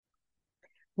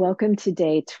Welcome to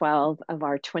day 12 of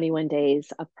our 21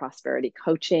 days of prosperity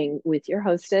coaching with your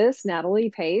hostess, Natalie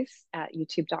Pace at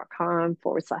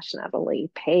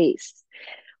youtube.com/Natalie Pace.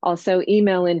 Also,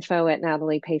 email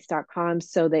info@nataliepace.com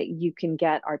so that you can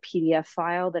get our PDF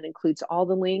file that includes all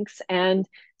the links and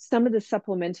some of the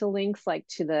supplemental links, like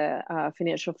to the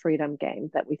financial freedom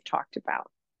game that we've talked about.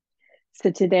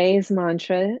 So today's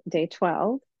mantra, day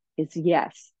 12, is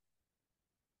yes.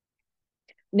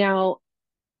 Now,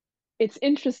 it's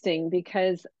interesting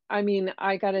because I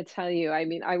got to tell you,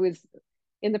 I was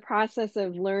in the process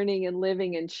of learning and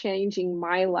living and changing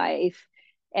my life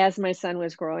as my son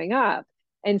was growing up.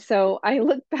 And so I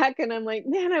look back and I'm like,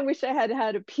 man, I wish I had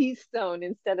had a peace zone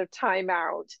instead of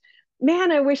timeout.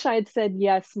 Man, I wish I had said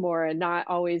yes more and not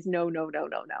always no, no, no,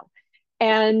 no, no.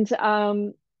 And,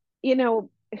 you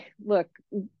know, look,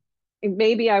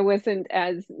 maybe I wasn't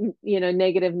as,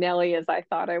 negative Nelly as I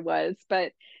thought I was,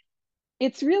 but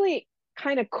it's really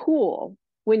kind of cool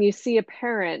when you see a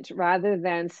parent rather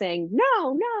than saying,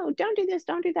 no, no, don't do this,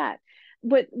 don't do that.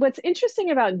 But what's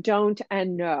interesting about don't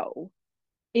and no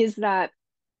is that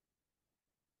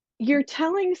you're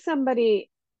telling somebody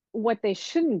what they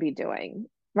shouldn't be doing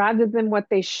rather than what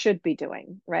they should be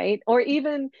doing, right? Or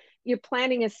even you're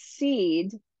planting a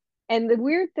seed. And the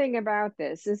weird thing about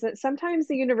this is that sometimes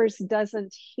the universe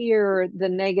doesn't hear the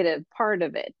negative part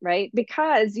of it, right?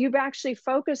 Because you've actually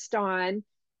focused on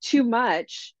too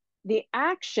much the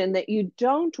action that you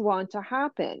don't want to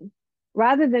happen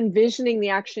rather than visioning the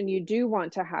action you do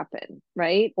want to happen,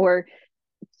 right? Or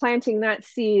planting that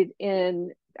seed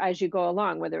in as you go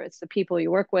along, whether it's the people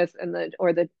you work with and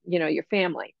your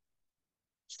family.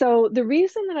 So the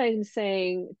reason that I'm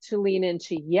saying to lean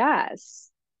into yes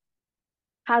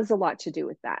has a lot to do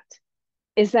with that.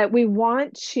 Is that we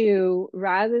want to,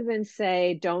 rather than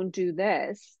say, don't do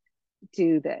this.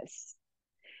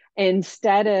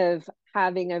 Instead of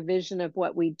having a vision of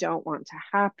what we don't want to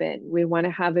happen, we want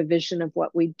to have a vision of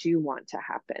what we do want to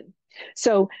happen.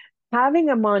 So having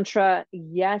a mantra,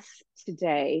 yes,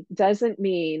 today, doesn't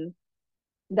mean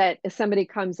that if somebody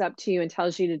comes up to you and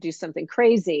tells you to do something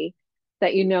crazy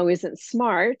that you know isn't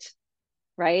smart,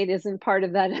 right? Isn't part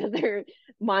of that other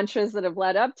mantras that have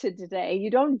led up to today. You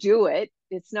don't do it.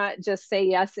 It's not just say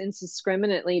yes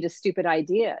indiscriminately to stupid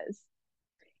ideas.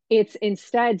 It's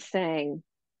instead saying,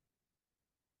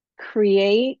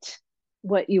 create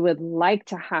what you would like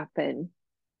to happen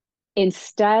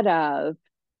instead of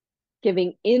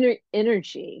giving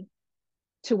energy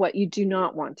to what you do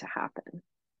not want to happen.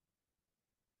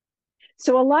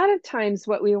 So, a lot of times,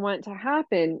 what we want to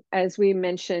happen, as we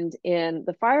mentioned in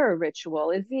the fire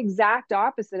ritual, is the exact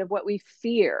opposite of what we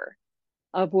fear,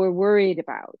 of we're worried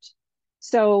about.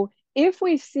 So, if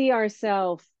we see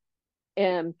ourselves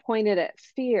pointed at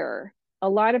fear, a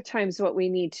lot of times what we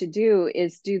need to do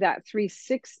is do that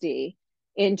 360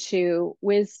 into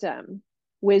wisdom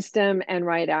and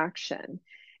right action.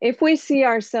 If we see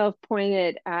ourselves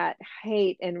pointed at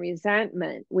hate and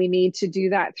resentment, we need to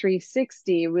do that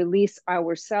 360, release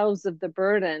ourselves of the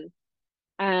burden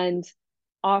and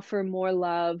offer more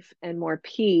love and more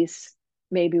peace.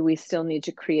 Maybe we still need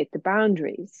to create the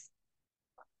boundaries.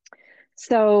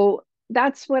 So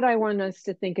that's what I want us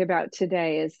to think about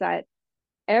today, is that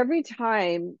every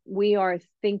time we are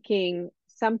thinking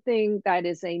something that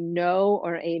is a no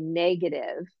or a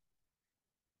negative,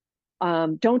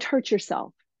 don't hurt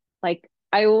yourself. Like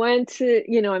I went to,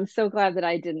 I'm so glad that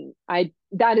I didn't.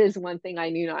 That is one thing I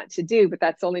knew not to do, but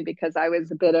that's only because I was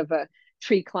a bit of a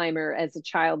tree climber as a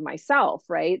child myself,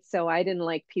 right? So I didn't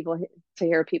like people to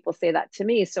hear people say that to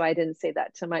me, so I didn't say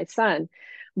that to my son.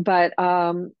 But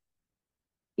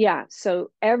yeah,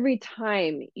 so every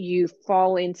time you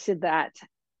fall into that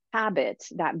habit,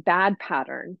 that bad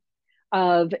pattern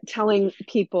of telling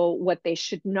people what they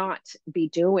should not be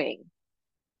doing,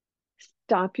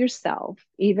 stop yourself,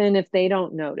 even if they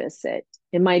don't notice it.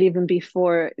 It might even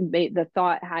before the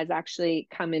thought has actually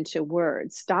come into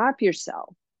words. Stop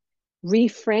yourself,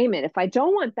 reframe it. If I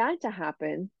don't want that to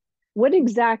happen, what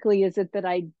exactly is it that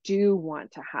I do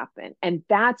want to happen? And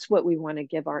that's what we want to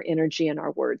give our energy and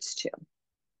our words to.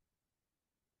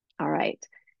 All right.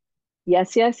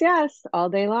 Yes, yes, yes, all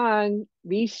day long.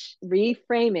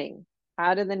 Reframing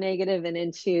out of the negative and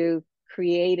into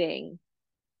creating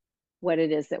what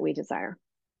it is that we desire.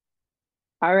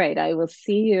 All right, I will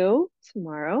see you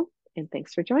tomorrow. And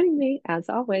thanks for joining me, as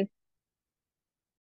always.